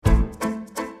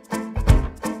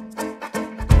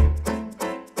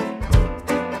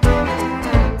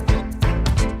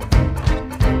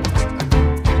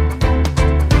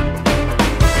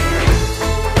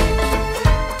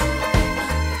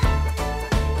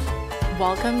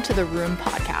Welcome to the Room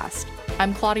Podcast.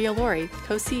 I'm Claudia Laurie,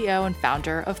 co-CEO and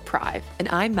founder of Prive. And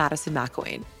I'm Madison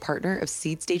McElwain, partner of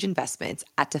Seed Stage Investments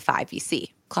at Defy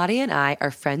VC. Claudia and I are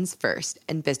friends first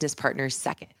and business partners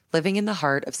second. Living in the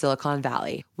heart of Silicon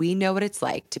Valley, we know what it's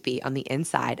like to be on the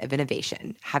inside of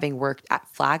innovation, having worked at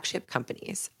flagship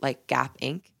companies like Gap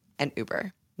Inc. and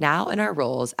Uber. Now in our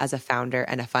roles as a founder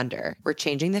and a funder, we're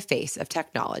changing the face of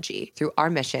technology through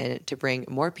our mission to bring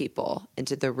more people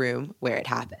into the room where it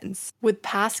happens. With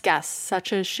past guests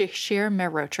such as Shishir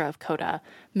Mehrotra of Coda,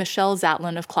 Michelle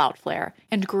Zatlin of Cloudflare,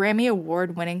 and Grammy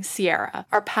Award-winning Sierra,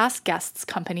 our past guests'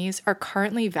 companies are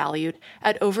currently valued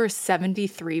at over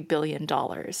 $73 billion.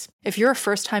 If you're a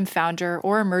first-time founder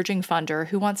or emerging funder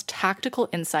who wants tactical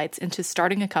insights into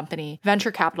starting a company,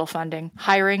 venture capital funding,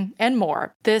 hiring, and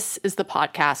more, this is the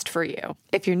podcast for you.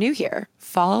 If you're new here,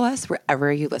 follow us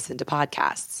wherever you listen to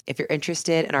podcasts. If you're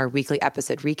interested in our weekly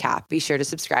episode recap, be sure to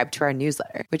subscribe to our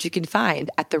newsletter, which you can find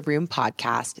at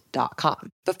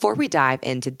theroompodcast.com. Before we dive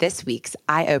into this week's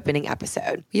eye-opening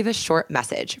episode, we have a short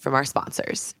message from our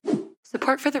sponsors.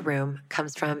 Support for The Room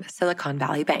comes from Silicon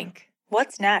Valley Bank.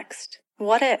 What's next?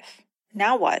 What if?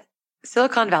 Now what?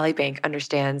 Silicon Valley Bank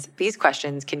understands these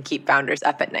questions can keep founders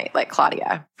up at night, like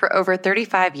Claudia. For over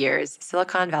 35 years,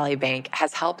 Silicon Valley Bank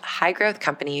has helped high-growth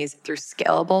companies through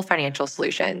scalable financial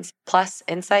solutions, plus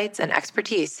insights and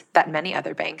expertise that many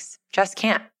other banks just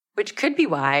can't. Which could be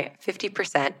why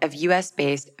 50% of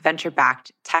US-based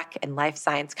venture-backed tech and life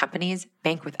science companies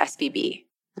bank with SVB.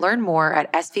 Learn more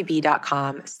at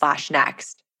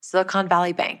svb.com/next. Silicon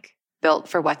Valley Bank, built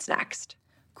for what's next.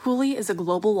 Cooley is a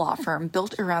global law firm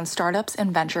built around startups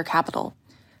and venture capital.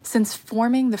 Since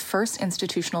forming the first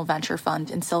institutional venture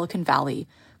fund in Silicon Valley,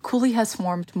 Cooley has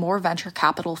formed more venture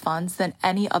capital funds than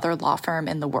any other law firm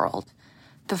in the world.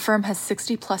 The firm has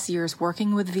 60-plus years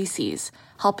working with VCs,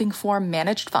 helping form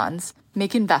managed funds,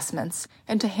 make investments,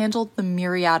 and to handle the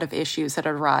myriad of issues that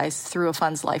arise through a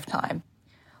fund's lifetime.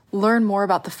 Learn more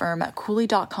about the firm at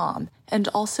Cooley.com and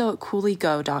also at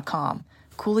CooleyGo.com,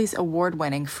 Cooley's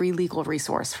award-winning free legal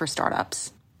resource for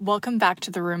startups. Welcome back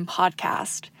to the Room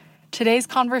Podcast. Today's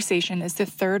conversation is the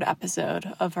third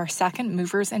episode of our second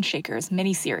Movers and Shakers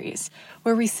mini-series,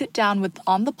 where we sit down with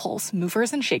on-the-pulse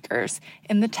movers and shakers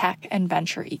in the tech and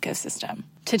venture ecosystem.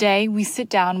 Today, we sit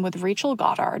down with Rachel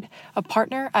Goddard, a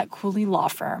partner at Cooley Law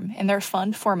Firm in their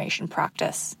fund formation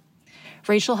practice.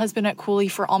 Rachel has been at Cooley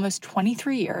for almost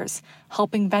 23 years,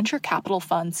 helping venture capital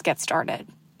funds get started.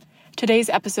 Today's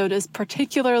episode is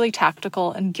particularly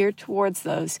tactical and geared towards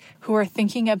those who are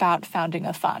thinking about founding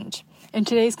a fund. In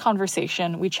today's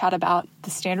conversation, we chat about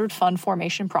the standard fund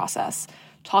formation process,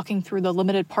 talking through the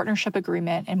limited partnership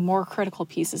agreement and more critical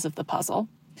pieces of the puzzle,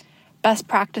 best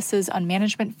practices on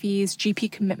management fees,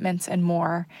 GP commitments, and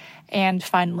more, and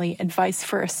finally, advice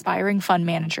for aspiring fund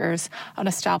managers on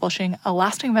establishing a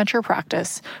lasting venture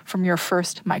practice from your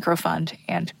first microfund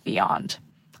and beyond.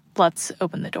 Let's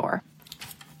open the door.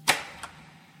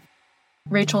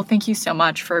 Rachel, thank you so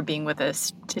much for being with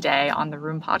us today on the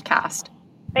Room Podcast.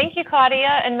 Thank you,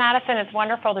 Claudia and Madison. It's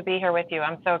wonderful to be here with you.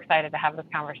 I'm so excited to have this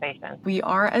conversation. We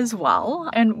are as well.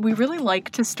 And we really like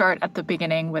to start at the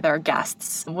beginning with our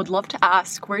guests. Would love to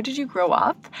ask, where did you grow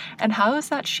up and how has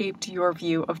that shaped your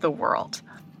view of the world?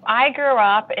 I grew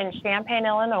up in Champaign,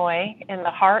 Illinois, in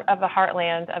the heart of the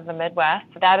heartland of the Midwest.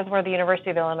 That is where the University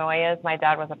of Illinois is. My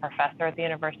dad was a professor at the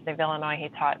University of Illinois. He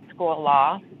taught school of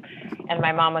law, and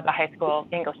my mom was a high school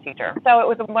English teacher. So it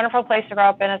was a wonderful place to grow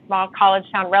up in, a small college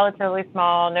town, relatively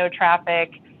small, no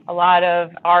traffic, a lot of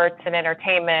arts and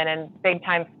entertainment and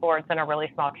big-time sports in a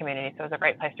really small community. So it was a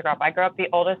great place to grow up. I grew up the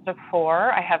oldest of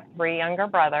four. I have three younger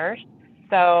brothers.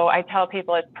 So I tell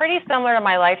people it's pretty similar to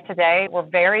my life today. We're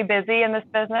very busy in this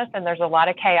business and there's a lot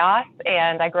of chaos,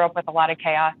 and I grew up with a lot of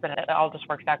chaos and it all just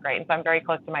works out great. And so I'm very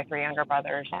close to my three younger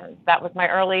brothers, and that was my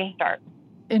early start.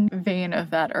 In vein of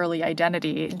that early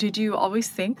identity, did you always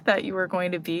think that you were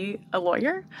going to be a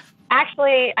lawyer?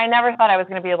 Actually, I never thought I was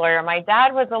going to be a lawyer. My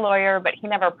dad was a lawyer, but he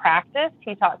never practiced.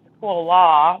 He taught school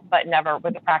law, but never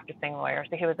was a practicing lawyer,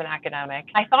 so he was an academic.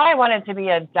 I thought I wanted to be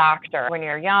a doctor. When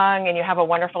you're young and you have a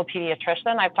wonderful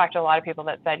pediatrician, I've talked to a lot of people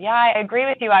that said, yeah, I agree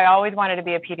with you. I always wanted to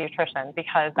be a pediatrician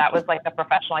because that was like the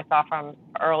profession I saw from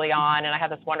early on, and I had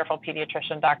this wonderful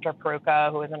pediatrician, Dr.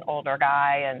 Peruca, who was an older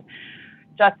guy, and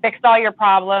just fixed all your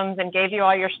problems and gave you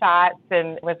all your shots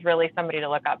and was really somebody to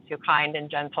look up to, kind and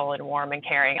gentle and warm and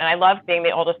caring. And I loved being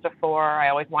the oldest of four. I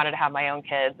always wanted to have my own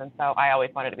kids, and so I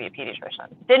always wanted to be a pediatrician.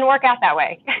 Didn't work out that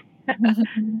way.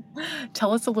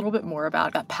 Tell us a little bit more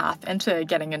about that path into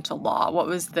getting into law. What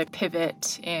was the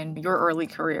pivot in your early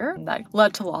career that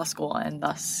led to law school and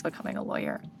thus becoming a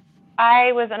lawyer?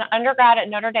 I was an undergrad at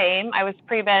Notre Dame. I was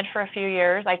pre-med for a few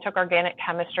years. I took organic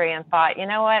chemistry and thought, you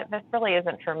know what, this really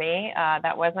isn't for me.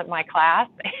 That wasn't my class,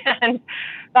 and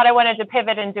thought I wanted to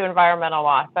pivot and do environmental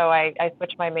law. So I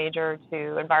switched my major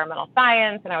to environmental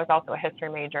science, and I was also a history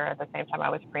major at the same time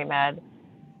I was pre-med.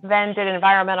 Then did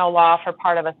environmental law for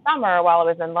part of a summer while I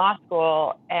was in law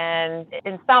school. And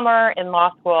in summer in law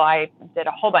school, I did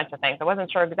a whole bunch of things. I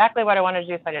wasn't sure exactly what I wanted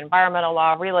to do, so I did environmental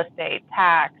law, real estate,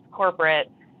 tax, corporate,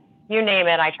 you name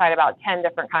it. I tried about 10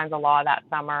 different kinds of law that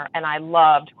summer, and I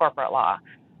loved corporate law.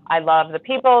 I loved the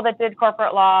people that did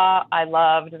corporate law. I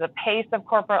loved the pace of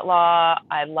corporate law.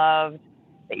 I loved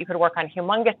that you could work on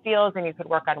humongous deals and you could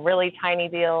work on really tiny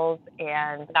deals.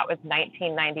 And that was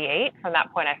 1998. From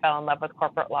that point, I fell in love with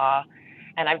corporate law,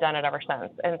 and I've done it ever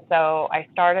since. And so I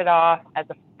started off as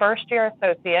a first-year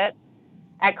associate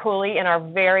at Cooley in our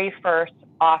very first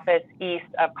office east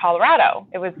of Colorado.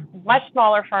 It was a much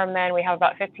smaller firm then. We have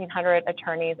about 1,500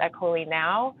 attorneys at Cooley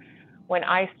now. When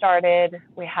I started,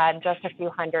 we had just a few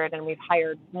hundred, and we've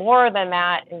hired more than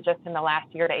that in the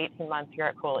last year to 18 months here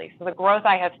at Cooley. So the growth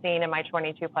I have seen in my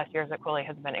 22 plus years at Cooley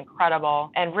has been incredible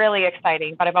and really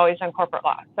exciting, but I've always done corporate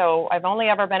law. So I've only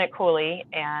ever been at Cooley,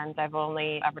 and I've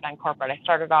only ever done corporate. I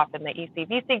started off in the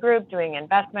ECVC group doing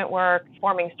investment work,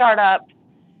 forming startups,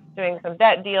 doing some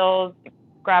debt deals,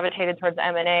 gravitated towards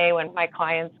M&A when my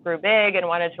clients grew big and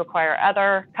wanted to acquire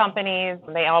other companies.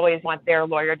 They always want their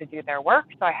lawyer to do their work.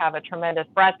 So I have a tremendous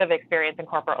breadth of experience in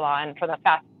corporate law. And for the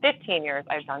past 15 years,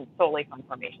 I've done solely fund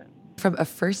formation. From a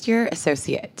first-year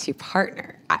associate to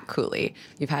partner at Cooley,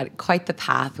 you've had quite the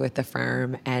path with the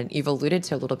firm, and you've alluded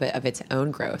to a little bit of its own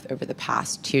growth over the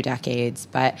past 2 decades.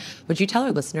 But would you tell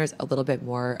our listeners a little bit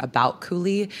more about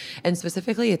Cooley and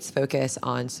specifically its focus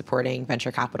on supporting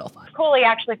venture capital funds? Cooley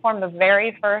actually formed the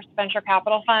very first venture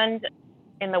capital fund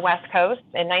in the West Coast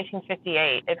in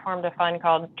 1958. It formed a fund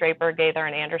called Draper, Gaither,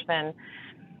 and Anderson.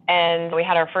 And we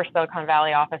had our first Silicon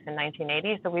Valley office in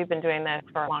 1980, so we've been doing this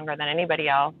for longer than anybody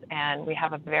else, and we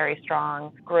have a very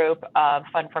strong group of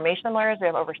fund formation lawyers. We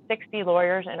have over 60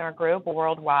 lawyers in our group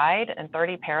worldwide and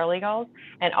 30 paralegals,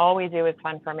 and all we do is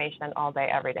fund formation all day,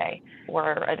 every day.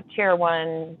 We're a tier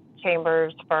 1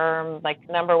 chambers firm, like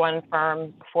number 1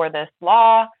 firm for this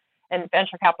law and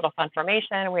venture capital fund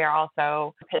formation. We are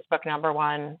also PitchBook number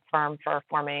 1 firm for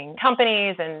forming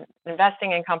companies and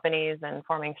investing in companies and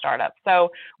forming startups.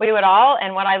 So we do it all.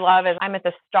 And what I love is I'm at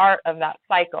the start of that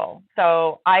cycle.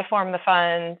 So I form the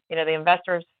fund, the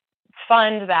investors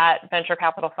fund that venture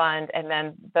capital fund, and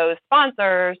then those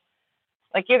sponsors,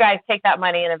 like you guys, take that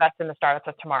money and invest in the startups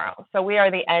of tomorrow. So we are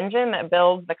the engine that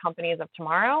builds the companies of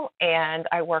tomorrow. And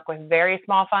I work with very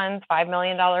small funds, $5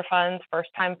 million funds,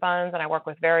 first-time funds, and I work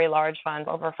with very large funds,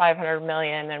 over $500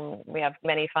 million. And we have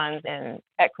many funds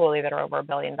at Cooley that are over $1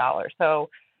 billion. So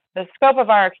the scope of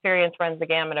our experience runs the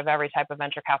gamut of every type of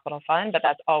venture capital fund, but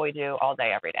that's all we do all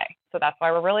day, every day. So that's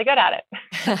why we're really good at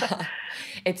it.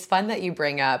 It's fun that you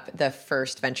bring up the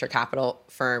first venture capital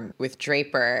firm with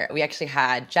Draper. We actually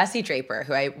had Jessie Draper,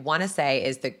 who I want to say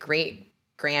is the great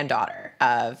granddaughter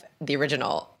of the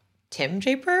original Tim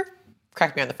Draper.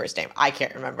 Correct me on the first name. I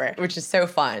can't remember, which is so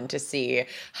fun to see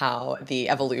how the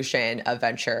evolution of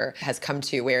venture has come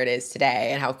to where it is today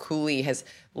and how Cooley has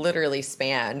literally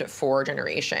spanned 4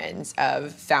 generations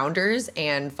of founders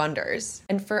and funders.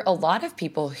 And for a lot of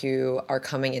people who are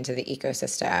coming into the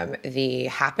ecosystem, the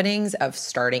happenings of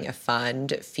starting a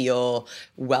fund feel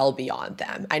well beyond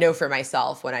them. I know for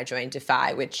myself, when I joined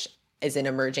Defy, which is an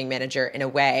emerging manager in a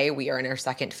way. We are in our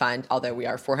second fund, although we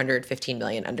are $415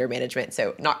 million under management,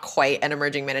 so not quite an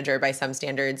emerging manager by some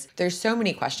standards. There's so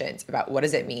many questions about what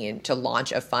does it mean to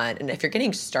launch a fund. And if you're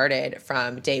getting started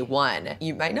from day one,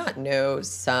 you might not know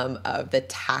some of the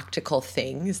tactical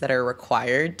things that are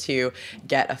required to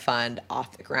get a fund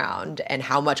off the ground and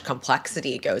how much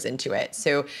complexity goes into it.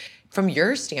 So from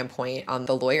your standpoint on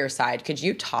the lawyer side, could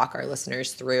you talk our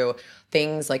listeners through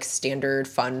things like standard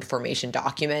fund formation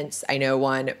documents? I know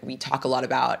one we talk a lot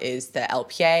about is the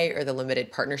LPA or the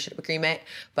limited partnership agreement,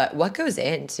 but what goes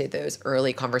into those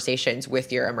early conversations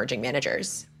with your emerging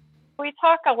managers? We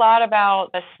talk a lot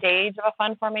about the stage of a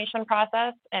fund formation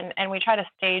process, and we try to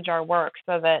stage our work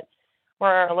so that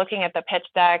we're looking at the pitch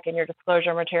deck and your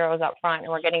disclosure materials up front,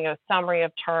 and we're getting a summary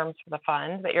of terms for the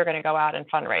fund that you're going to go out and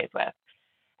fundraise with.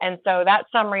 And so that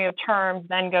summary of terms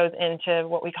then goes into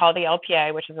what we call the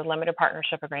LPA, which is a limited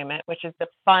partnership agreement, which is the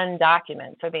fund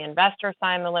document. So the investor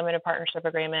signed the limited partnership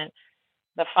agreement,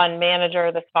 the fund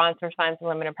manager, the sponsor signs the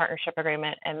limited partnership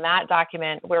agreement. And that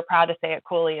document, we're proud to say at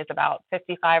Cooley, is about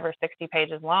 55 or 60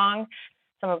 pages long.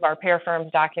 Some of our peer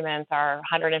firms' documents are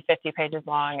 150 pages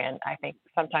long and I think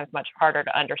sometimes much harder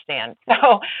to understand.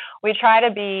 So we try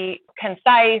to be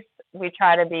concise. We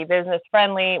try to be business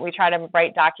friendly. We try to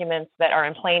write documents that are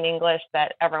in plain English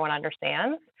that everyone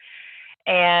understands.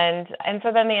 And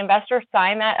so then the investors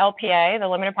sign that LPA, the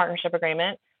limited partnership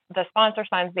agreement. The sponsor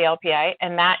signs the LPA,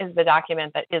 and that is the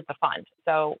document that is the fund.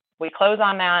 So we close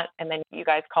on that, and then you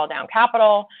guys call down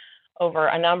capital over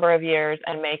a number of years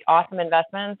and make awesome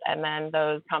investments, and then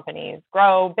those companies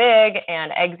grow big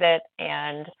and exit,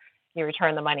 and you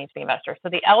return the money to the investor. So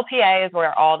the LPA is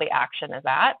where all the action is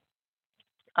at.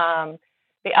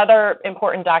 The other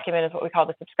important document is what we call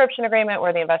the subscription agreement,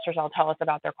 where the investors all tell us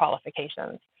about their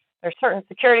qualifications. There's certain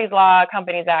securities law,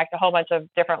 Companies Act, a whole bunch of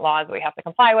different laws that we have to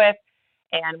comply with,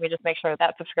 and we just make sure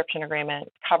that subscription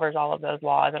agreement covers all of those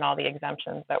laws and all the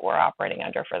exemptions that we're operating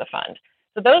under for the fund.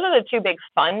 So those are the two big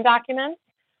fund documents.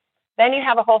 Then you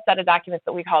have a whole set of documents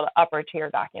that we call the upper tier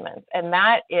documents, and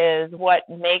that is what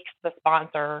makes the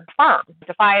sponsor firm.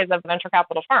 DeFi is a venture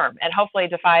capital firm, and hopefully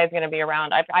DeFi is going to be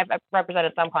around. I've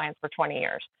represented some clients for 20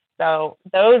 years. So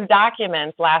those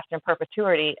documents last in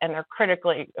perpetuity, and they're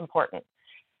critically important.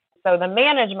 So the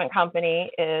management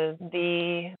company is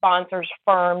the sponsor's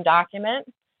firm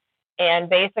document and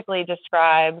basically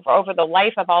describes over the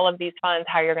life of all of these funds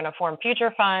how you're going to form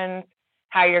future funds,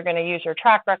 how you're going to use your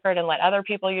track record and let other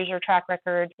people use your track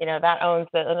record. You know, that owns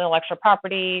the intellectual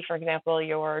property, for example,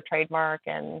 your trademark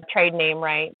and trade name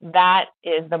right. That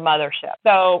is the mothership.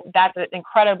 So that's an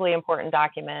incredibly important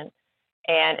document.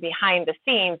 And behind the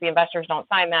scenes, the investors don't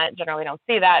sign that, generally don't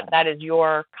see that. That is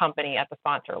your company at the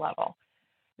sponsor level.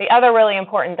 The other really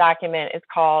important document is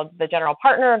called the general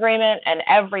partner agreement, and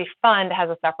every fund has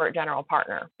a separate general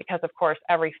partner because, of course,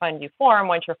 every fund you form,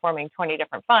 once you're forming 20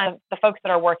 different funds, the folks that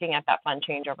are working at that fund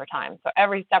change over time. So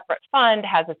every separate fund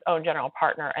has its own general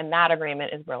partner, and that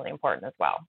agreement is really important as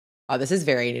well. Oh, this is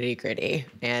very nitty-gritty,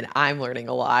 and I'm learning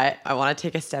a lot. I want to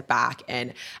take a step back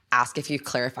and ask a few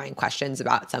clarifying questions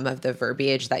about some of the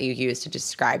verbiage that you use to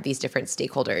describe these different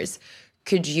stakeholders.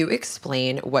 Could you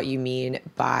explain what you mean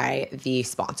by the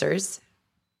sponsors?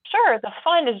 Sure. The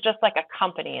fund is just like a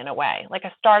company in a way. Like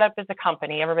a startup is a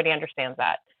company. Everybody understands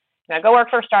that. You know, I go work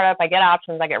for a startup, I get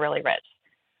options, I get really rich.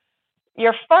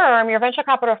 Your firm, your venture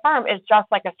capital firm, is just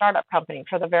like a startup company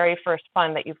for the very first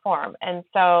fund that you form. And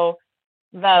so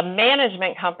the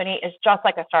management company is just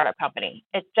like a startup company.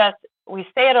 It's just, we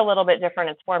say it a little bit different.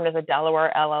 It's formed as a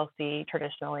Delaware LLC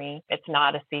traditionally. It's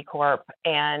not a C Corp.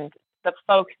 And the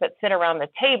folks that sit around the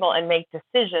table and make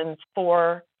decisions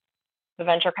for the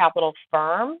venture capital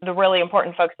firm, the really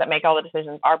important folks that make all the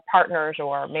decisions are partners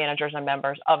or managers and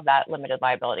members of that limited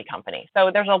liability company. So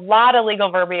there's a lot of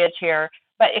legal verbiage here.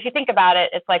 But if you think about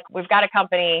it, it's like we've got a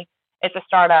company, it's a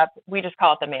startup, we just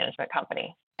call it the management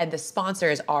company. And the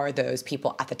sponsors are those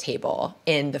people at the table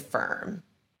in the firm.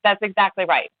 That's exactly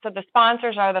right. So the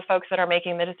sponsors are the folks that are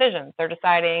making the decisions. They're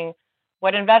deciding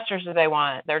what investors do they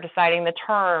want. They're deciding the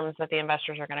terms that the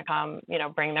investors are going to come,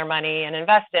 bring their money and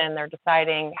invest in. They're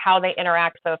deciding how they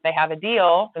interact. So if they have a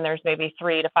deal and there's maybe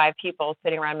 3 to 5 people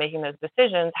sitting around making those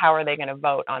decisions, how are they going to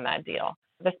vote on that deal?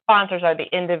 The sponsors are the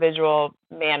individual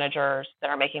managers that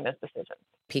are making those decisions.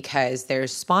 Because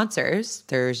there's sponsors,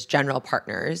 there's general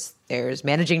partners, there's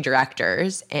managing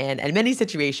directors, and in many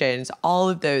situations, all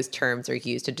of those terms are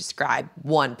used to describe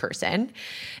one person.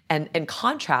 And in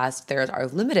contrast, there's our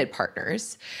limited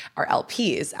partners, our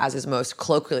LPs, as is most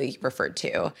colloquially referred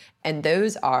to, and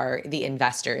those are the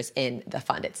investors in the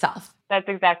fund itself. That's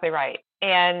exactly right.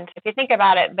 And if you think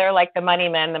about it, they're like the money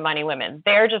men, the money women.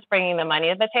 They're just bringing the money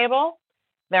to the table.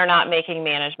 They're not making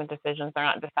management decisions. They're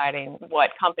not deciding what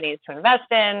companies to invest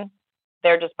in.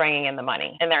 They're just bringing in the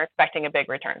money, and they're expecting a big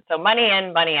return. So money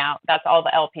in, money out, that's all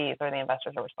the LPs or the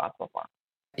investors are responsible for.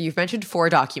 You've mentioned 4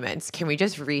 documents. Can we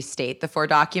just restate the 4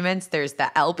 documents? There's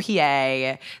the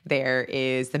LPA, there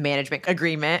is the management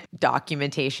agreement,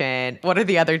 documentation. What are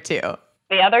the other 2?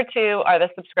 The other 2 are the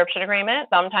subscription agreement,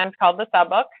 sometimes called the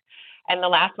subbook. And the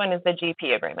last one is the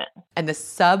GP agreement. And the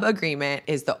sub agreement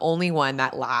is the only one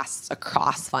that lasts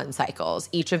across fund cycles.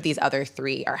 Each of these other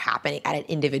 3 are happening at an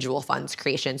individual fund's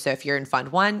creation. So if you're in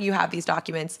fund 1, you have these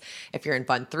documents. If you're in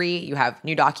fund 3, you have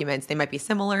new documents. They might be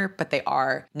similar, but they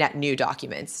are net new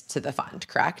documents to the fund,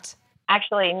 correct?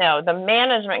 Actually, no. The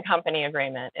management company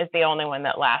agreement is the only one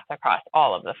that lasts across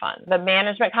all of the funds. The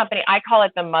management company, I call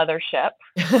it the mothership.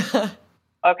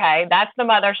 Okay, that's the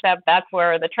mothership. That's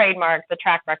where the trademark, the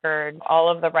track record, all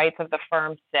of the rights of the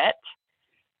firm sit.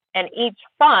 And each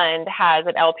fund has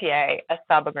an LPA, a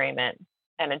sub-agreement,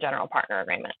 and a general partner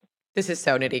agreement. This is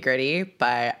so nitty gritty,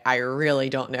 but I really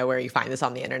don't know where you find this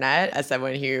on the internet. As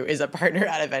someone who is a partner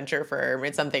at a venture firm,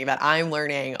 it's something that I'm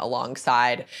learning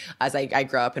alongside as I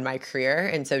grow up in my career.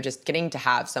 And so just getting to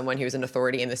have someone who's an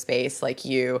authority in the space like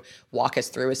you walk us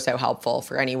through is so helpful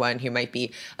for anyone who might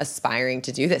be aspiring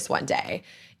to do this one day.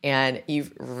 And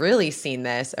you've really seen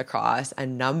this across a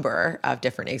number of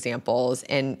different examples.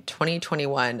 In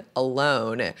 2021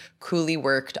 alone, Cooley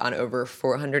worked on over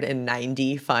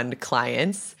 490 fund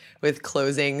clients with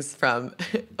closings from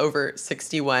over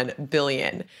 61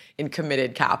 billion in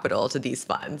committed capital to these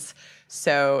funds.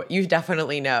 So you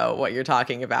definitely know what you're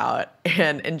talking about.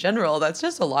 And in general, that's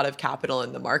just a lot of capital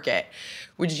in the market.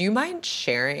 Would you mind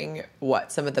sharing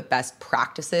what some of the best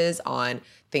practices on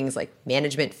things like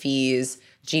management fees,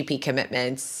 GP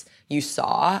commitments you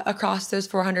saw across those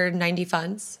 490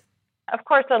 funds? Of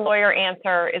course, the lawyer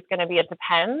answer is going to be it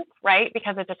depends, right?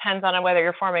 Because it depends on whether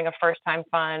you're forming a first-time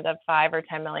fund of $5 or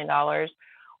 $10 million,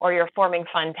 or you're forming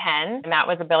Fund 10, and that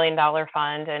was $1 billion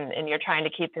fund, and you're trying to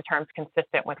keep the terms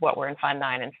consistent with what we're in Fund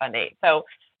 9 and Fund 8. So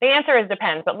the answer is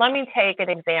depends, but let me take an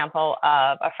example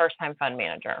of a first-time fund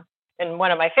manager. And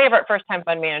one of my favorite first-time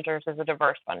fund managers is a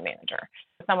diverse fund manager,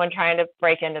 someone trying to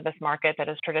break into this market that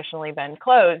has traditionally been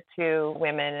closed to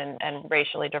women and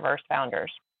racially diverse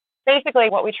founders. Basically,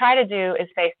 what we try to do is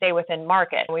stay within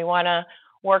market. We want to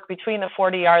work between the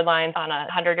 40-yard lines on a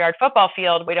 100-yard football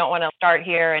field. We don't want to start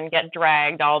here and get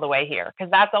dragged all the way here,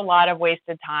 because that's a lot of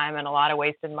wasted time and a lot of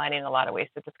wasted money and a lot of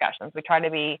wasted discussions. We try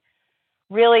to be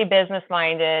really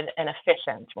business-minded and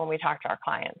efficient when we talk to our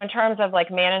clients. In terms of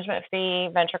like management fee,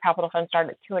 venture capital funds start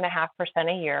at 2.5%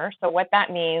 a year. So what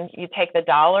that means, you take the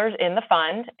dollars in the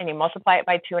fund and you multiply it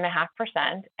by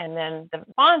 2.5%, and then the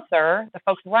sponsor, the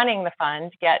folks running the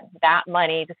fund, get that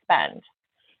money to spend.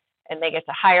 And they get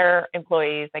to hire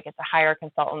employees, they get to hire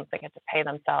consultants, they get to pay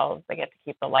themselves, they get to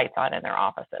keep the lights on in their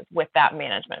offices with that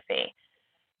management fee.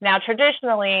 Now,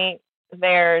 traditionally,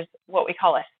 there's what we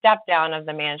call a step down of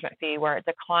the management fee, where it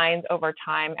declines over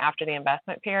time after the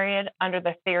investment period, under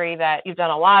the theory that you've done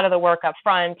a lot of the work up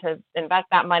front to invest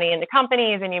that money into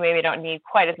companies and you maybe don't need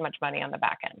quite as much money on the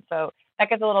back end. So that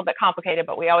gets a little bit complicated,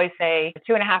 but we always say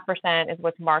 2.5% is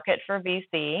what's market for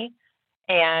VC,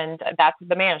 and that's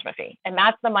the management fee. And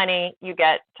that's the money you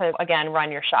get to, again,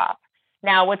 run your shop.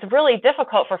 Now, what's really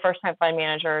difficult for first-time fund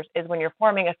managers is when you're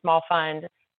forming a small fund,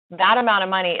 that amount of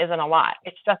money isn't a lot.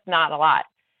 It's just not a lot.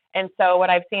 And so what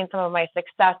I've seen some of my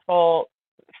successful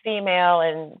female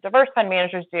and diverse fund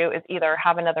managers do is either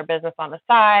have another business on the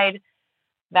side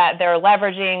that they're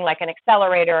leveraging, like an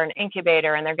accelerator or an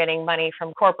incubator, and they're getting money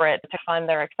from corporate to fund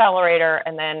their accelerator,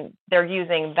 and then they're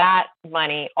using that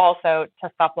money also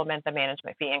to supplement the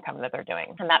management fee income that they're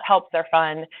doing. And that helps their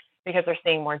fund because they're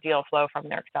seeing more deal flow from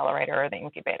their accelerator or the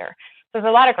incubator. So there's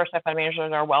a lot of first-time fund managers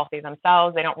that are wealthy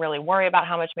themselves. They don't really worry about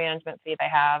how much management fee they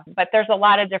have. But there's a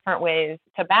lot of different ways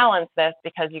to balance this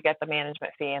because you get the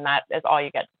management fee, and that is all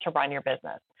you get to run your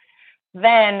business.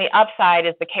 Then the upside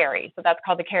is the carry. So that's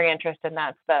called the carry interest, and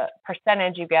that's the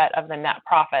percentage you get of the net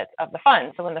profits of the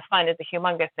fund. So when the fund is a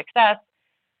humongous success,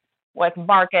 what's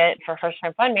market for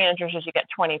first-time fund managers is you get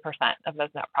 20% of those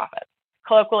net profits.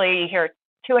 Colloquially, you hear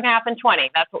 2.5 and 20.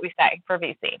 That's what we say for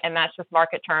VC. And that's just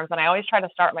market terms. And I always try to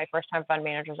start my first-time fund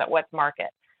managers at what's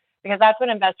market, because that's what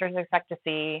investors expect to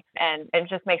see. And it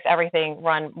just makes everything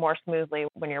run more smoothly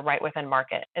when you're right within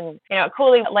market. And, at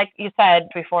Cooley, like you said,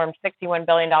 we formed $61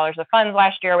 billion of funds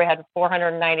last year. We had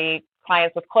 490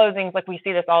 clients with closings. Like, we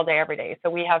see this all day, every day.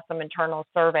 So we have some internal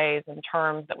surveys and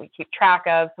terms that we keep track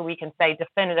of, so we can say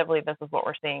definitively this is what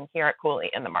we're seeing here at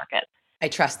Cooley in the market. I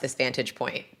trust this vantage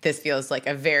point. This feels like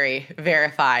a very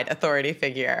verified authority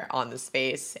figure on the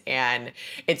space. And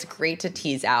it's great to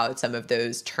tease out some of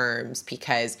those terms,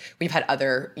 because we've had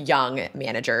other young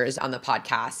managers on the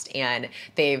podcast and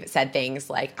they've said things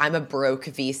like, I'm a broke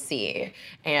VC.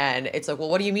 And it's like, well,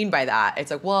 what do you mean by that? It's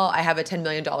like, well, I have a $10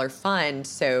 million fund.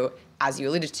 So as you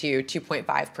alluded to,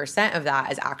 2.5% of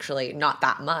that is actually not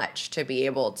that much to be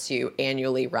able to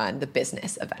annually run the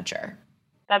business of venture.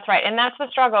 That's right. And that's the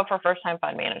struggle for first-time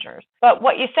fund managers. But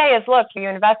what you say is, look, you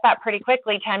invest that pretty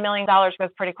quickly, $10 million goes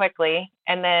pretty quickly,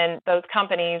 and then those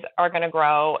companies are going to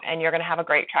grow and you're going to have a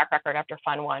great track record after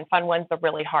Fund 1. Fund 1's the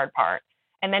really hard part.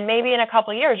 And then maybe in a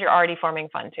couple of years, you're already forming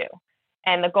Fund 2.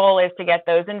 And the goal is to get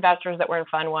those investors that were in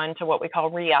Fund 1 to what we call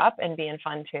re-up and be in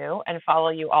Fund 2 and follow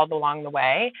you all along the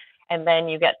way. And then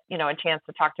you get, a chance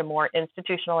to talk to more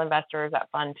institutional investors at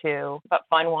Fund 2. But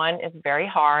Fund 1 is very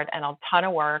hard and a ton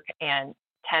of work, and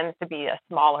tends to be a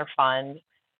smaller fund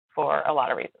for a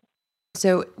lot of reasons.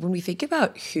 So when we think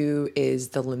about who is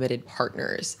the limited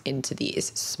partners into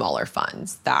these smaller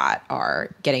funds that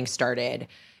are getting started,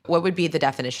 What would be the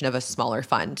definition of a smaller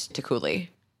fund to Cooley?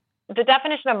 The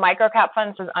definition of microcap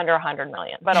funds is under 100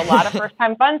 million, but a lot of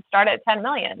first-time funds start at 10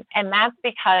 million. And that's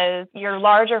because your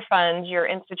larger funds, your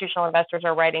institutional investors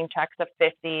are writing checks of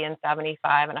 50 and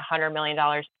 75 and $100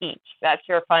 million each. That's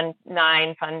your fund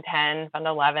 9, fund 10, fund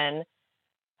 11.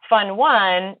 Fund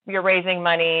 1, you're raising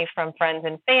money from friends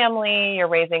and family, you're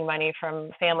raising money from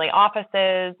family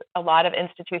offices. A lot of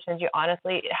institutions, you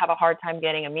honestly have a hard time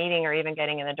getting a meeting or even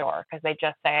getting in the door because they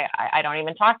just say, I don't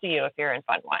even talk to you if you're in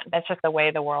Fund 1. That's just the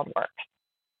way the world works.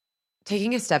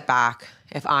 Taking a step back,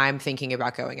 if I'm thinking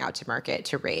about going out to market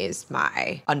to raise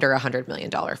my under $100 million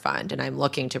fund and I'm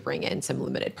looking to bring in some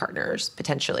limited partners,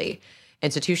 potentially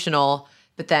institutional,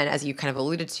 but then, as you kind of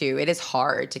alluded to, it is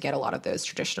hard to get a lot of those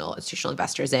traditional institutional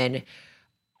investors in.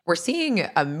 We're seeing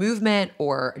a movement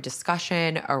or a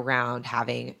discussion around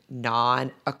having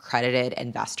non-accredited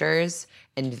investors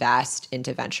invest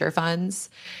into venture funds.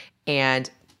 And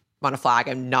on a flag,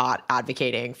 I'm not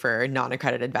advocating for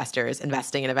non-accredited investors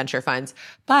investing in venture funds,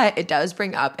 but it does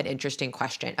bring up an interesting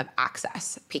question of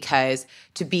access, because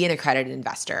to be an accredited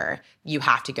investor, you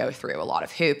have to go through a lot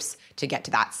of hoops to get to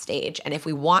that stage. And if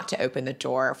we want to open the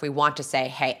door, if we want to say,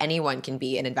 hey, anyone can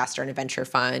be an investor in a venture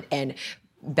fund and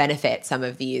benefit some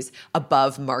of these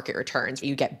above market returns,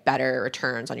 you get better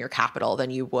returns on your capital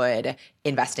than you would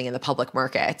investing in the public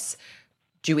markets,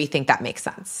 do we think that makes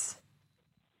sense?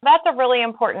 That's a really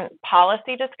important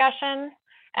policy discussion.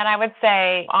 And I would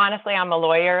say, honestly, I'm a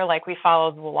lawyer, like we follow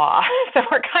the law. So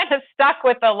we're kind of stuck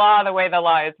with the law the way the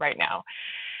law is right now.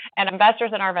 And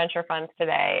investors in our venture funds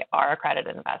today are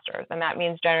accredited investors. And that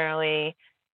means generally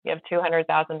you have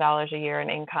 $200,000 a year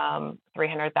in income,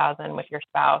 $300,000 with your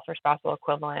spouse or spousal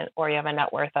equivalent, or you have a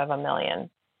net worth of $1 million.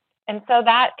 And so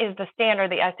that is the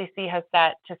standard the SEC has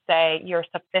set to say you're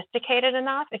sophisticated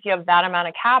enough. If you have that amount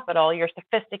of capital, you're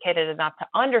sophisticated enough to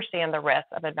understand the risk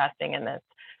of investing in this,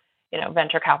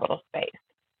 venture capital space.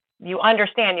 You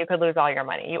understand you could lose all your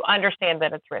money. You understand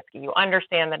that it's risky. You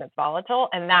understand that it's volatile.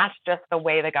 And that's just the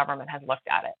way the government has looked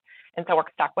at it. And so we're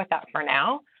stuck with that for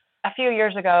now. A few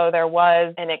years ago, there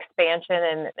was an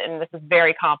expansion, and this is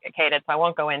very complicated, so I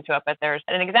won't go into it, but there's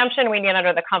an exemption we need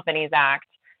under the Companies Act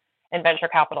in venture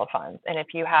capital funds. And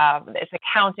if you have, it's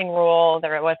accounting rule,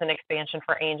 there was an expansion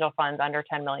for angel funds under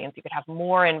 10 million. So you could have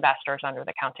more investors under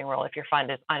the accounting rule if your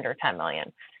fund is under 10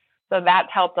 million. So that's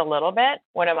helped a little bit.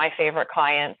 One of my favorite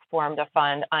clients formed a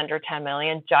fund under 10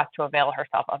 million just to avail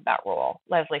herself of that rule.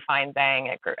 Leslie Feinzag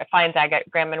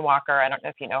at Graham & Walker. I don't know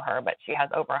if you know her, but she has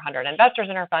over 100 investors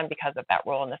in her fund because of that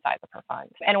rule and the size of her fund.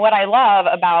 And what I love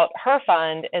about her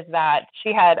fund is that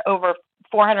she had over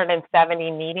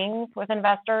 470 meetings with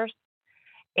investors.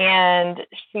 And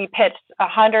she pitched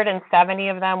 170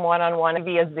 of them one-on-one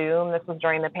via Zoom. This was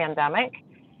during the pandemic.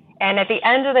 And at the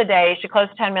end of the day, she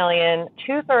closed 10 million,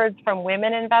 2/3 from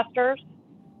women investors,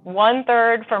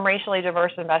 1/3 from racially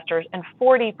diverse investors, and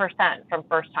 40% from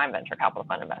first-time venture capital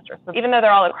fund investors. So even though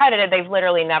they're all accredited, they've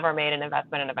literally never made an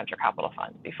investment in a venture capital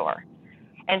fund before.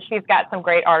 And she's got some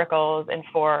great articles in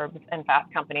Forbes and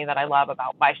Fast Company that I love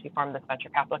about why she formed this venture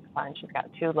capital fund. She's got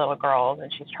 2 little girls,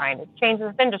 and she's trying to change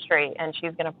this industry, and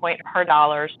she's going to point her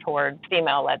dollars towards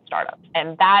female-led startups.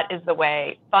 And that is the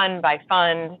way, fund by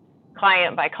fund,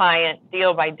 client by client,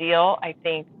 deal by deal, I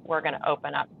think we're going to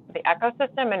open up the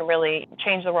ecosystem and really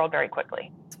change the world very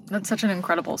quickly. That's such an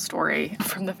incredible story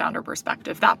from the founder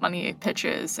perspective. That many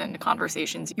pitches and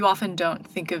conversations. You often don't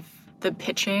think of the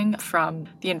pitching from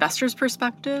the investor's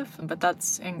perspective, but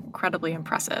that's incredibly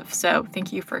impressive. So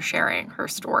thank you for sharing her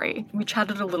story. We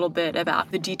chatted a little bit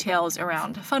about the details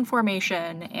around fund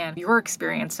formation and your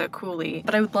experience at Cooley,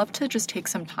 but I would love to just take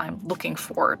some time looking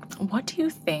forward. What do you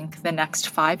think the next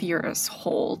 5 years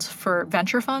hold for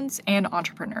venture funds and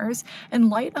entrepreneurs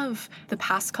in light of the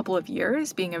past couple of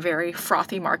years being a very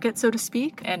frothy market, so to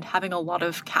speak, and having a lot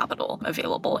of capital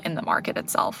available in the market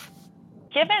itself?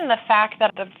 Given the fact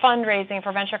that the fundraising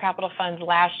for venture capital funds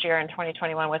last year in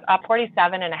 2021 was up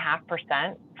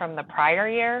 47.5% from the prior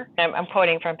year, I'm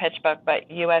quoting from PitchBook, but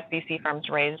U.S. VC firms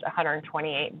raised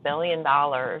 $128 billion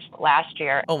last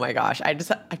year. Oh my gosh, I just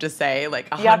have to say, like,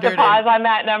 you have to pause on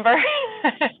that number.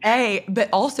 Hey, but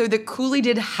also that Cooley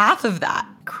did half of that.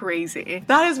 Crazy.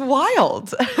 That is wild.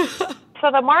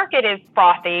 So the market is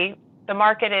frothy. The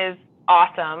market is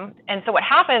awesome. And so what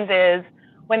happens is,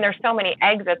 when there's so many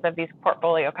exits of these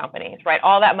portfolio companies, right?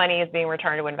 All that money is being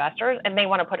returned to investors and they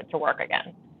want to put it to work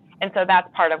again. And so that's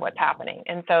part of what's happening.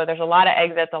 And so there's a lot of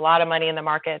exits, a lot of money in the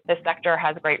market. This sector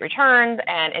has great returns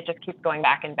and it just keeps going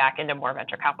back and back into more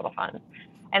venture capital funds.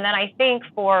 And then I think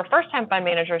for first-time fund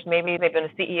managers, maybe they've been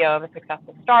a CEO of a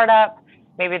successful startup,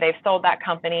 maybe they've sold that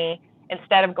company,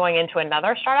 instead of going into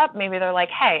another startup, maybe they're like,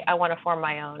 hey, I want to form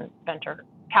my own venture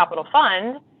capital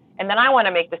fund, and then I want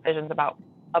to make decisions about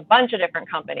a bunch of different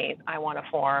companies I want to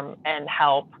form and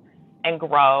help and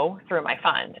grow through my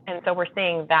fund. And so we're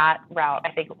seeing that route,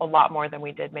 I think, a lot more than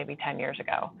we did maybe 10 years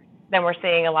ago. Then we're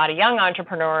seeing a lot of young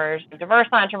entrepreneurs, diverse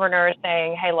entrepreneurs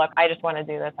saying, hey, look, I just want to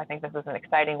do this. I think this is an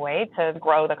exciting way to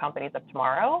grow the companies of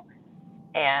tomorrow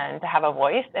and to have a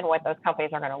voice in what those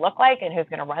companies are going to look like and who's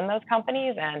going to run those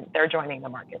companies. And they're joining the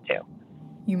market too.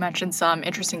 You mentioned some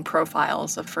interesting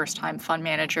profiles of first-time fund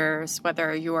managers,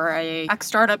 whether you are a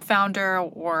startup founder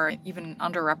or even an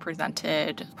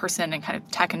underrepresented person in kind of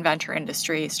tech and venture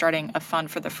industry starting a fund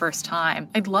for the first time.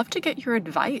 I'd love to get your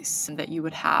advice that you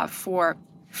would have for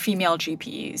female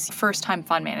GPs, first-time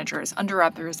fund managers,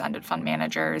 underrepresented fund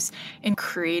managers in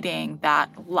creating that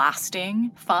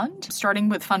lasting fund, starting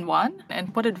with Fund 1,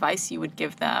 and what advice you would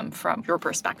give them from your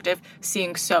perspective,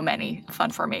 seeing so many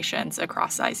fund formations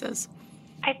across sizes.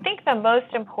 I think the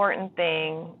most important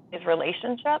thing is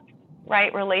relationships,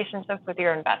 right? Relationships with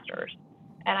your investors.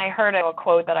 And I heard a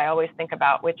quote that I always think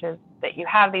about, which is that you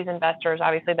have these investors,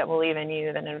 obviously, that believe in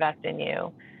you, that invest in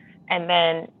you. And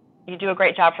then you do a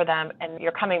great job for them and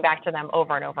you're coming back to them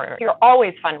over and over. You're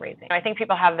always fundraising. I think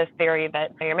people have this theory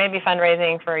that you're maybe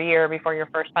fundraising for a year before your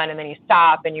first fund and then you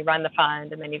stop and you run the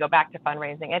fund and then you go back to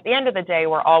fundraising. At the end of the day,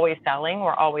 we're always selling,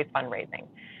 we're always fundraising.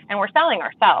 And we're selling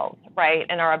ourselves, right?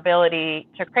 And our ability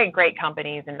to create great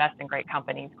companies, invest in great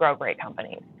companies, grow great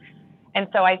companies. And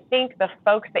so I think the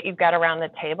folks that you've got around the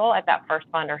table at that first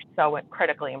fund are so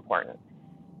critically important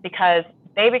because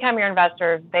they become your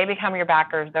investors, they become your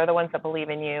backers, they're the ones that believe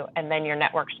in you, and then your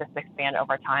networks just expand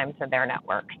over time to their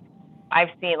networks. I've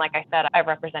seen, like I said, I've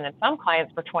represented some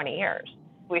clients for 20 years.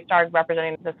 We started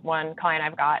representing this one client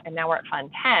I've got, and now we're at Fund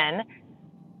 10.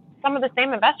 Some of the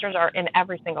same investors are in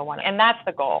every single one, and that's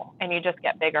the goal. And you just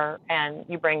get bigger and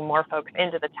you bring more folks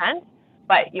into the tent,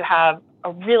 but you have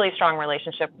a really strong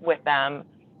relationship with them.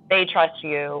 They trust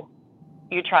you,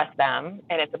 you trust them,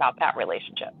 and it's about that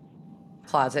relationship.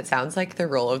 Claus, it sounds like the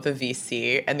role of the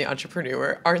VC and the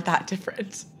entrepreneur aren't that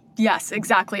different. Yes,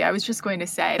 exactly. I was just going to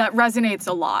say that resonates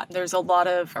a lot. There's a lot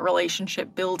of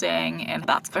relationship building, and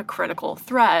that's the critical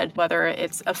thread, whether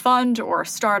it's a fund or a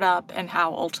startup, and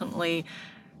how ultimately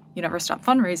you never stop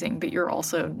fundraising, but you're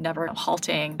also never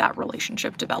halting that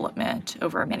relationship development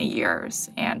over many years.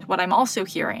 And what I'm also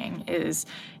hearing is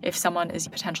if someone is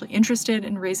potentially interested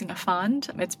in raising a fund,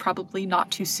 it's probably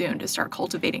not too soon to start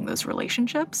cultivating those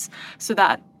relationships so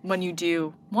that when you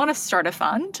do want to start a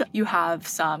fund, you have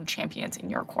some champions in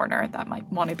your corner that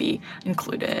might want to be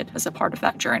included as a part of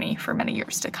that journey for many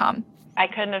years to come. I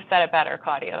couldn't have said it better,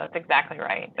 Claudia. That's exactly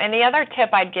right. And the other tip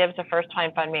I'd give to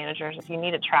first-time fund managers is you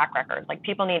need a track record. Like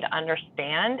people need to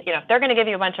understand, if they're going to give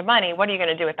you a bunch of money, what are you going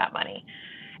to do with that money?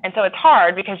 And so it's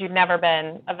hard because you've never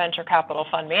been a venture capital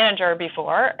fund manager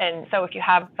before. And so if you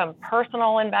have some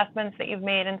personal investments that you've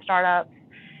made in startups,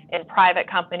 in private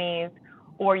companies,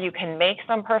 or you can make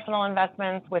some personal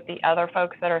investments with the other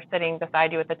folks that are sitting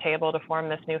beside you at the table to form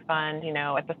this new fund,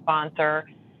 as a sponsor.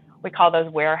 We call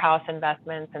those warehouse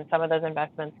investments, and some of those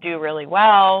investments do really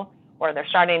well, or they're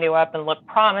starting to go up and look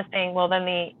promising. Well, then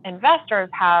the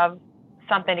investors have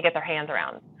something to get their hands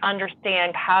around.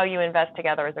 Understand how you invest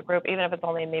together as a group, even if it's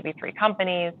only maybe 3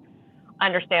 companies.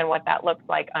 Understand what that looks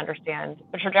like, understand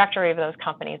the trajectory of those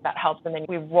companies. That helps, and then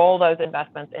we roll those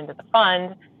investments into the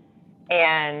fund,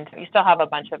 and you still have a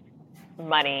bunch of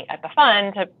money at the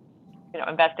fund to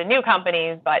invest in new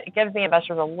companies, but it gives the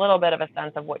investors a little bit of a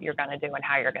sense of what you're going to do and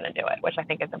how you're going to do it, which I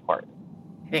think is important.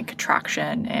 I think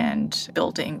traction and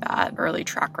building that early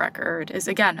track record is,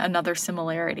 again, another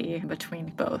similarity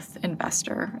between both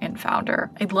investor and founder.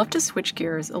 I'd love to switch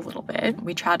gears a little bit.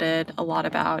 We chatted a lot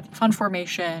about fund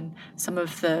formation, some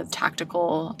of the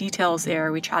tactical details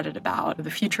there. We chatted about the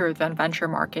future of the venture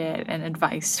market and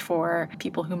advice for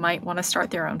people who might want to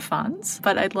start their own funds.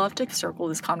 But I'd love to circle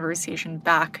this conversation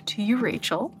back to you,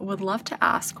 Rachel. Would love to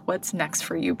ask what's next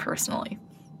for you personally.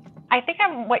 I think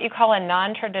I'm what you call a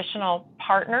non-traditional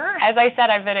partner. As I said,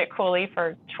 I've been at Cooley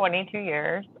for 22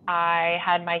 years. I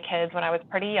had my kids when I was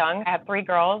pretty young. I have 3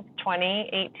 girls, 20,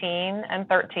 18, and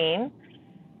 13.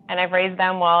 And I've raised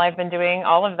them while I've been doing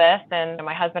all of this. And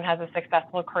my husband has a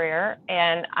successful career.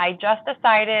 And I just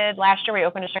decided last year we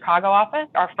opened a Chicago office,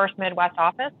 our first Midwest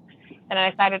office. And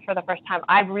I decided for the first time,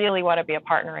 I really want to be a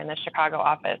partner in the Chicago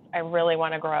office. I really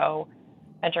want to grow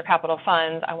venture capital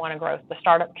funds. I want to grow the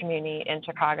startup community in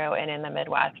Chicago and in the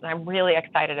Midwest. And I'm really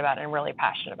excited about it and really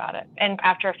passionate about it. And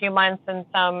after a few months and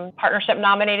some partnership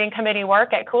nominating committee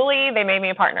work at Cooley, they made me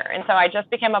a partner. And so I just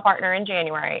became a partner in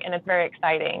January, and it's very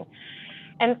exciting.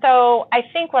 And so I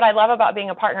think what I love about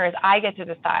being a partner is I get to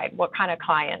decide what kind of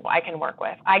client I can work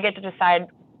with. I get to decide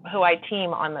who I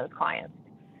team on those clients.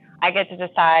 I get to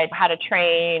decide how to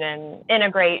train and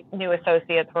integrate new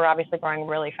associates. We're obviously growing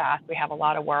really fast. We have a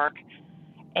lot of work.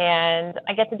 And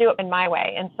I get to do it in my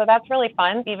way. And so that's really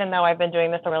fun, even though I've been doing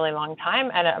this a really long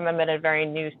time. And I'm at a very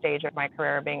new stage of my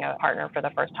career, being a partner for the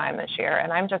first time this year.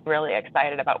 And I'm just really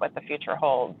excited about what the future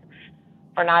holds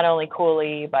for not only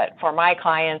Cooley, but for my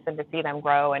clients, and to see them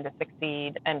grow and to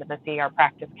succeed, and to see our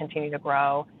practice continue to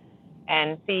grow,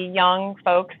 and see young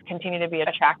folks continue to be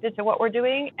attracted to what we're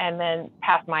doing, and then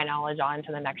pass my knowledge on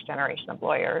to the next generation of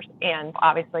lawyers and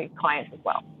obviously clients as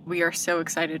well. We are so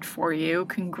excited for you.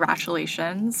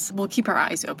 Congratulations. We'll keep our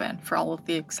eyes open for all of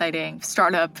the exciting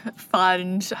startup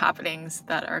fund happenings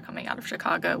that are coming out of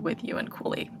Chicago with you and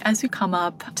Cooley. As we come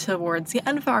up towards the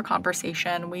end of our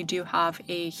conversation, we do have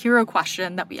a hero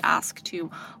question that we ask to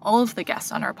all of the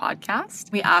guests on our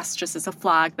podcast. We ask, just as a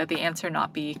flag, that the answer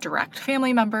not be direct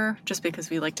family member, just because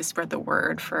we like to spread the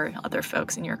word for other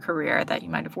folks in your career that you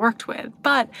might have worked with.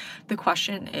 But the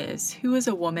question is, who is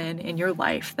a woman in your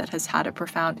life that has had a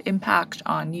profound impact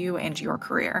on you and your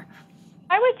career?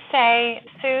 I would say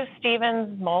Sue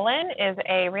Stevens-Mullen is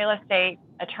a real estate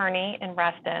attorney in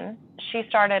Reston. She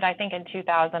started, I think, in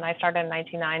 2000. I started in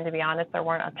 1999. To be honest, there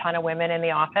weren't a ton of women in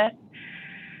the office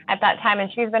at that time,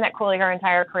 and she's been at Cooley her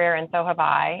entire career, and so have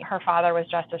I. Her father was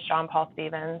Justice John Paul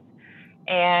Stevens.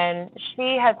 And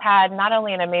she has had not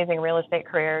only an amazing real estate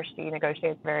career, she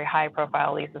negotiates very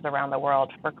high-profile leases around the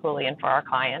world for Cooley and for our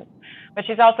clients, but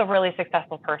she's also really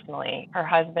successful personally. Her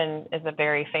husband is a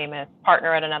very famous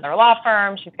partner at another law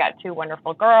firm. She's got 2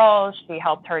 wonderful girls. She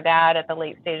helped her dad at the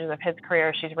late stages of his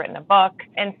career. She's written a book.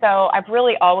 And so I've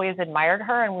really always admired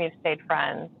her, and we've stayed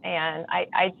friends. And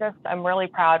I'm really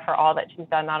proud for all that she's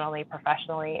done, not only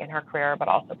professionally in her career, but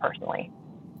also personally.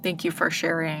 Thank you for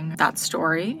sharing that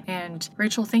story. And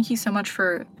Rachel, thank you so much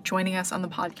for joining us on the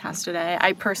podcast today.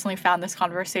 I personally found this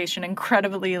conversation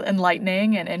incredibly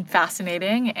enlightening and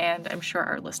fascinating, and I'm sure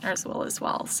our listeners will as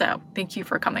well. So thank you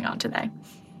for coming on today.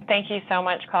 Thank you so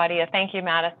much, Claudia. Thank you,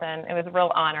 Madison. It was a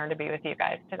real honor to be with you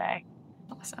guys today.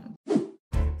 Awesome.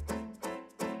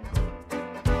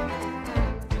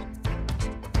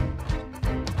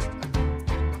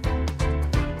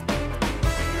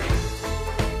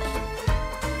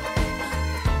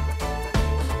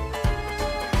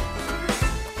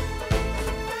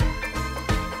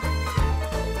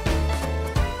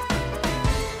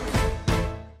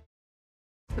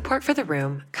 Support for the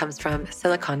room comes from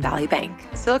Silicon Valley Bank.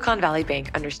 Silicon Valley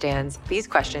Bank understands these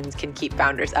questions can keep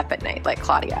founders up at night, like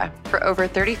Claudia. For over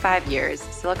 35 years,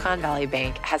 Silicon Valley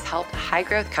Bank has helped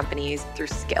high-growth companies through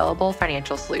scalable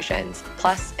financial solutions,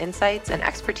 plus insights and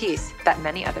expertise that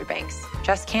many other banks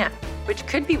just can't, which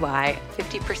could be why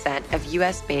 50% of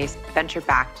US-based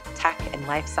venture-backed tech and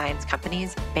life science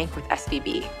companies bank with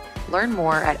SVB. Learn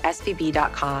more at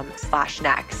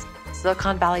svb.com/next.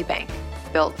 Silicon Valley Bank,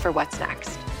 built for what's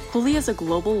next. Cooley is a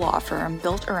global law firm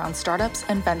built around startups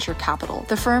and venture capital.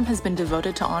 The firm has been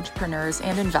devoted to entrepreneurs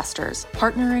and investors,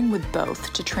 partnering with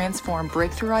both to transform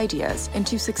breakthrough ideas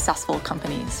into successful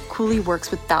companies. Cooley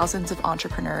works with thousands of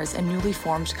entrepreneurs and newly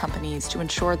formed companies to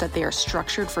ensure that they are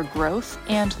structured for growth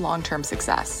and long-term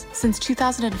success. Since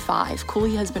 2005,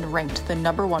 Cooley has been ranked the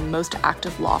 #1 most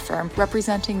active law firm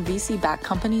representing VC-backed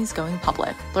companies going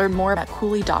public. Learn more at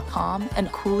Cooley.com and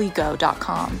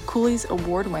CooleyGo.com, Cooley's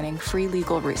award-winning free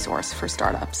legal resource for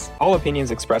startups. All opinions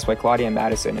expressed by Claudia and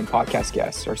Madison and podcast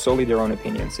guests are solely their own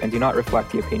opinions and do not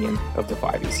reflect the opinion of the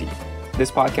 5EC. This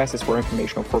podcast is for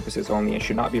informational purposes only and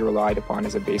should not be relied upon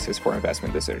as a basis for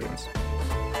investment decisions.